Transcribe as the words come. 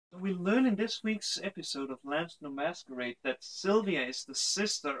we learn in this week's episode of Lance No Masquerade that Sylvia is the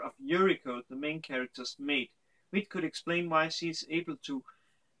sister of Yoriko, the main character's mate, which could explain why she's able to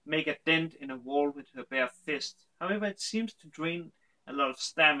make a dent in a wall with her bare fist. However, it seems to drain a lot of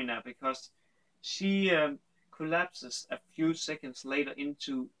stamina because she collapses a few seconds later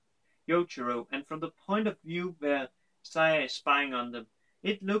into Yojiro, and from the point of view where Saya is spying on them,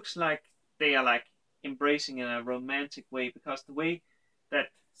 it looks like they are like embracing in a romantic way, because the way that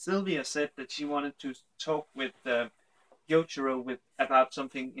Sylvia said that she wanted to talk with Yojiro about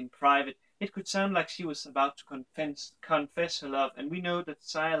something in private, it could sound like she was about to confess her love, and we know that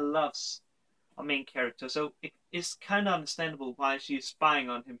Saya loves our main character, so it is kind of understandable why she is spying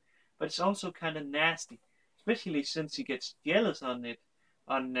on him, but it's also kind of nasty, especially since he gets jealous on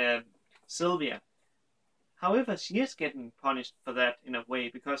Sylvia. However, she is getting punished for that in a way,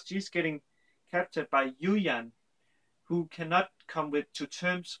 because she's getting captured by Yuyan, who cannot come to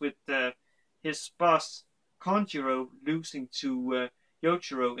terms with his boss Konjiro losing to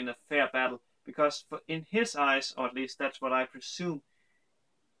Yojiro in a fair battle, because in his eyes, or at least that's what I presume,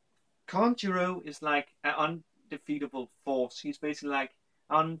 Konjiro is like an undefeatable force. He's basically like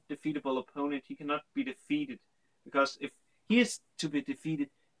an undefeatable opponent. He cannot be defeated, because if he is to be defeated,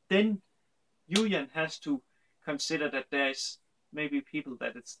 then Yuyan has to consider that there's maybe people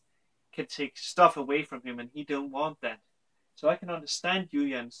that can take stuff away from him, and he don't want that. So I can understand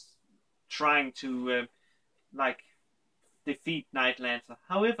Yuyan's trying to defeat Night Lancer.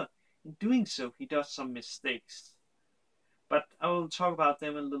 However, in doing so, he does some mistakes. But I will talk about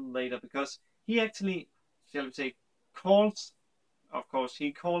them a little later, because he actually, shall we say, calls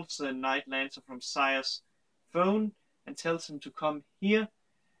the Night Lancer from Saya's phone and tells him to come here,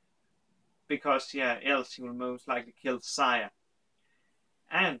 because else he will most likely kill Saya.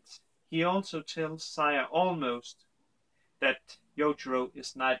 And he also tells Saya almost that Yojiro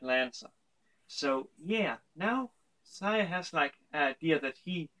is Night Lancer. So now Saya has like an idea that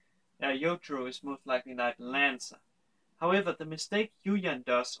Yojiro is most likely Night Lancer. However, the mistake Yuyan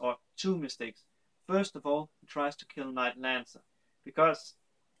does, or two mistakes. First of all, he tries to kill Night Lancer, because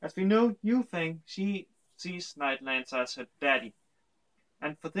as we know, Yufeng, she sees Night Lancer as her daddy.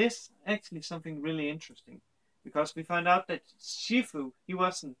 And for this, actually something really interesting, because we find out that Shifu, he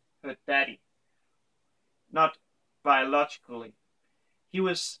wasn't her daddy. Not biologically. He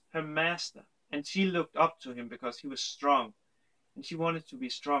was her master, and she looked up to him because he was strong, and she wanted to be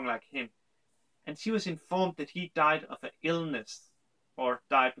strong like him. And she was informed that he died of an illness, or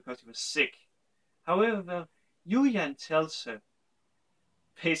died because he was sick. However, Yuyan tells her,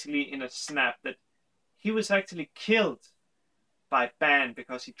 basically in a snap, that he was actually killed by Ban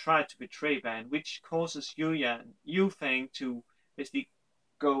because he tried to betray Ban, which causes Yufeng to basically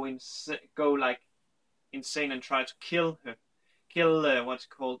go insane and try to kill what's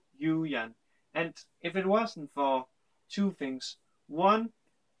called Yuyan. And if it wasn't for two things, one,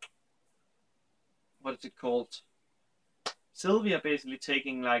 what is it called? Sylvia basically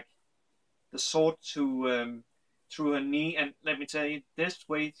taking like the sword to through her knee, and let me tell you, this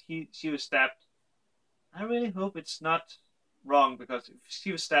way she was stabbed. I really hope it's not wrong, because if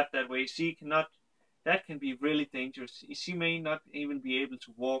she was stabbed that way, that can be really dangerous. She may not even be able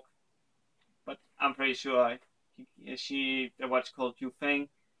to walk, but I'm pretty sure what's called Yufeng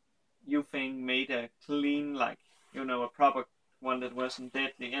made a clean, a proper one that wasn't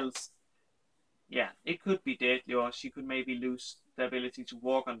deadly. Else, it could be deadly, or she could maybe lose the ability to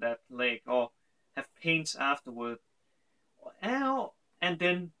walk on that leg, or have pains afterward. And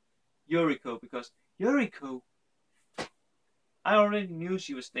then Yoriko, because Yoriko, I already knew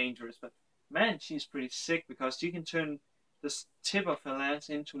she was dangerous, but man, she's pretty sick, because she can turn the tip of her lance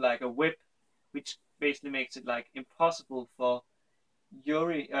into like a whip, which basically makes it like impossible for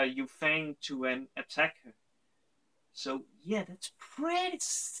Yufeng to attack her. So that's pretty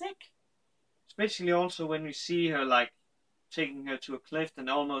sick. Especially also when we see her like taking her to a cliff and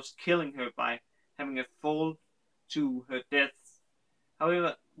almost killing her by having her fall to her death.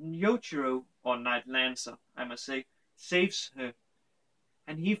 However, Yojiro, or Night Lancer, I must say, saves her,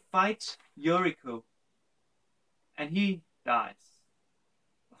 and he fights Yoriko, and he dies.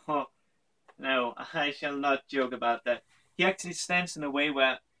 Oh, no, I shall not joke about that. He actually stands in a way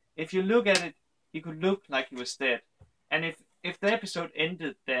where, if you look at it, he could look like he was dead. And if the episode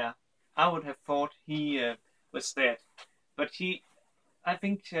ended there, I would have thought he was dead. But I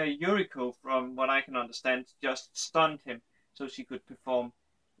think Yoriko, from what I can understand, just stunned him so she could perform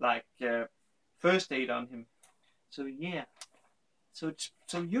like first aid on him. So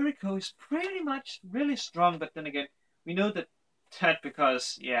so Yoriko is pretty much really strong, but then again, we know that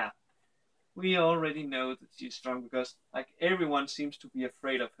because we already know that she's strong because like everyone seems to be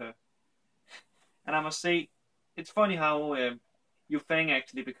afraid of her. And I must say, it's funny how Yufeng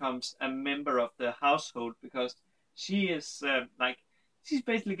actually becomes a member of the household because she is like she's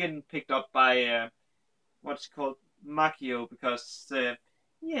basically getting picked up by what's called Makio because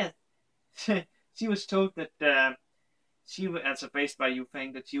yeah she was told that she was as based by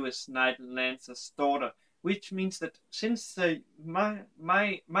Yufeng that she was Knight Lancer's daughter, which means that since my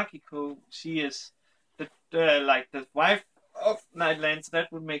Makiko she is the like the wife of Knight Lancer,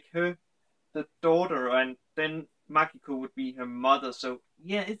 that would make her the daughter, and then Makiko would be her mother. So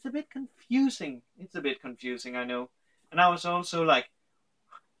yeah, it's a bit confusing. It's a bit confusing, I know. And I was also like,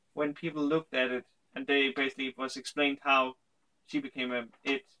 when people looked at it, and they basically was explained how she became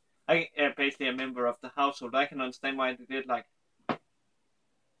basically a member of the household. I can understand why they did like,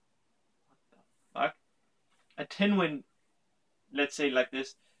 fuck. And then when, let's say like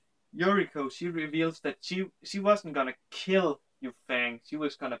this, Yoriko, she reveals that she wasn't gonna kill Yufeng. She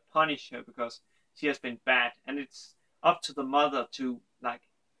was gonna punish her because she has been bad, and it's up to the mother to like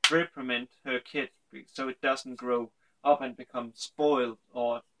reprimand her kid so it doesn't grow up and become spoiled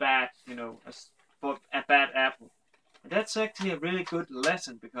or bad, a bad apple. And that's actually a really good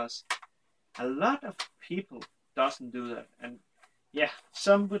lesson because a lot of people doesn't do that, and yeah,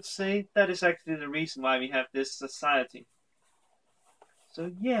 some would say that is actually the reason why we have this society.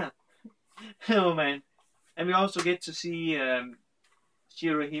 So yeah, oh man, and we also get to see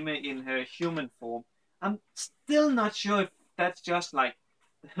Shirohime in her human form. I'm still not sure if that's just like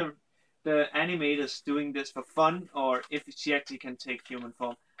the animators doing this for fun or if she actually can take human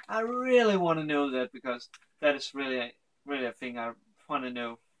form. I really want to know that because that is really a thing I want to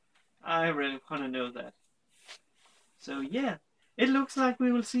know. I really want to know that. So yeah, it looks like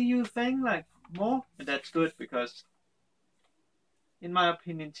we will see Yufeng like more, and that's good because, in my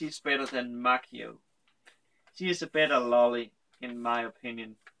opinion, she's better than Makio. She is a better lolly, in my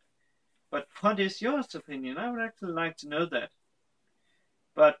opinion. But what is your opinion? I would actually like to know that.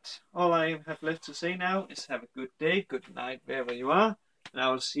 But all I have left to say now is have a good day, good night, wherever you are. And I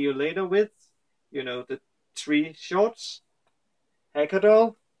will see you later with, the 3 shorts.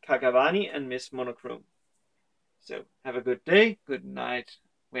 Hekadol, Kakavani, and Miss Monochrome. So have a good day, good night,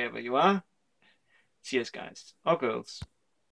 wherever you are. Cheers, guys. Or girls.